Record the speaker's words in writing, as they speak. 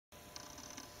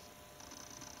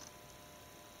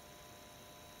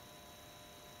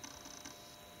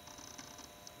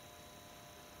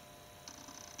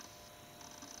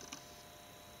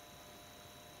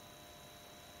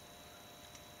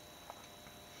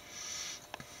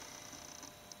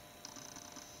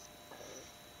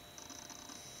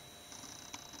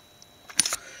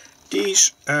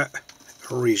These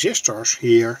resistors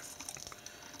here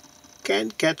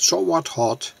can get somewhat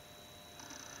hot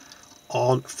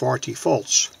on 40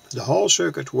 volts. The whole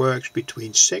circuit works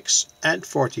between 6 and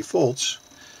 40 volts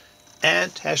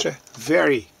and has a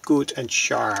very good and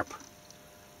sharp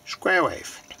square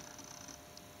wave.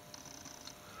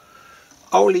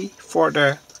 Only for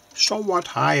the somewhat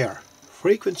higher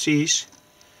frequencies,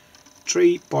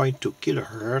 3.2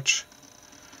 kHz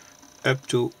up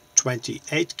to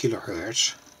 28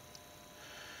 kHz.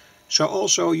 So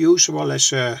also usable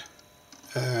as a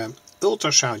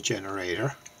ultrasound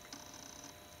generator.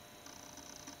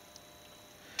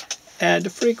 And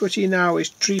the frequency now is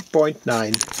 3.9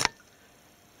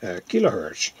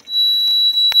 kHz.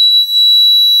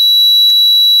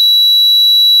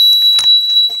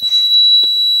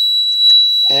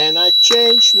 And I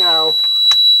change now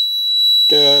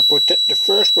the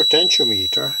first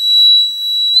potentiometer.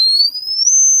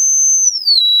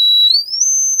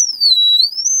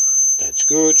 That's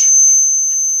good.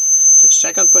 The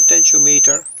second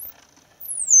potentiometer.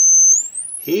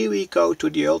 Here we go to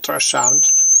the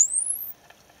ultrasound.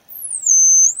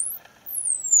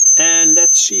 And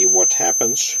let's see what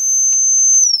happens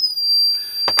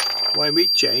when we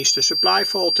change the supply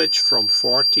voltage from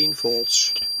 14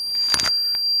 volts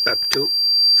up to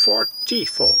 40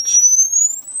 volts.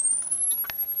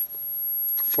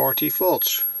 40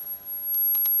 volts.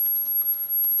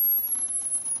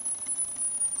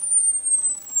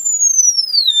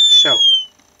 So,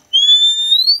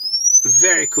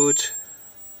 very good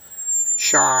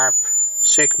sharp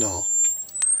signal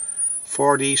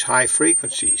for these high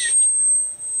frequencies.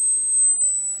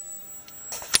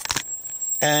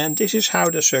 And this is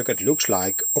how the circuit looks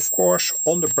like, of course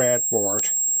on the breadboard.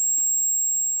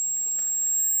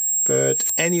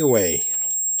 But anyway,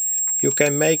 you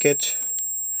can make it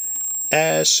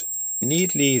as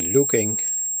neatly looking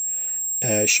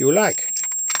as you like.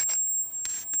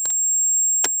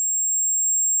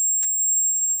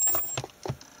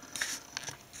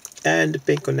 And the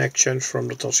pin connection from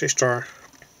the transistor.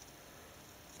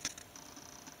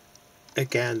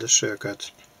 Again the circuit.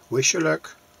 Wish you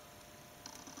luck.